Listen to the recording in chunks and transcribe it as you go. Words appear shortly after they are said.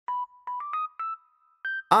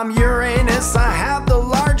I'm Uranus, I have the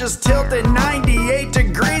largest tilt at 98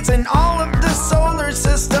 degrees in all of the solar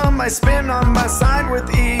system. I spin on my side with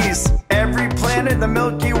ease. Every planet in the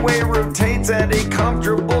Milky Way rotates at a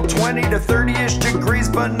comfortable 20 to 30-ish degrees,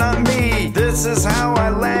 but not me. This is how I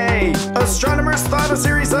lay. Astronomers thought a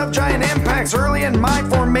series of giant impacts early in my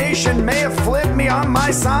formation may have flipped me on my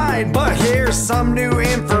side, but here's some new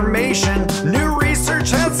information. New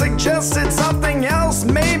research has suggested something else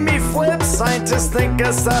made me flip. Scientists think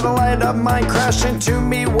a satellite of mine crashed into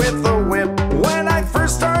me with a whip. When I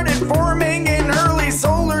first started forming in early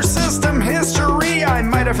solar system history, I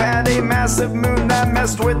might have had a massive moon that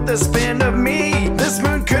messed with the spin of me. This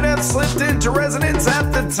moon could have slipped into resonance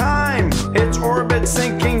at the time. Its orbit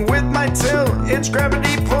syncing with my tilt, its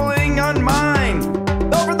gravity pulling on mine.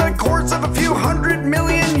 Over the course of a few 100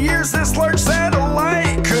 million years, this large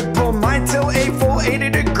satellite could pull my tilt a full 80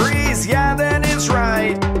 degrees. Yeah, that is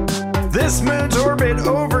right. This moon's orbit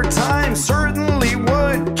over time certainly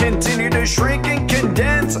would continue to shrink and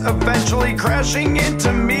condense, eventually crashing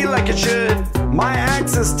into me like it should. My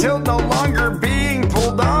axis tilt no longer being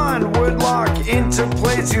pulled on would lock into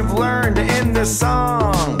place you've learned in this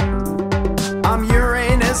song. I'm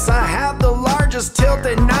Uranus, I have the largest tilt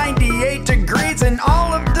at 98 degrees in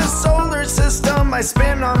all of the solar system. I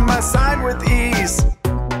spin on my side with ease.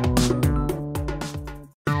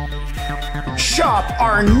 Shop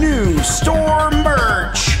our new store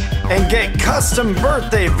merch and get custom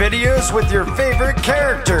birthday videos with your favorite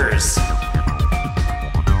characters.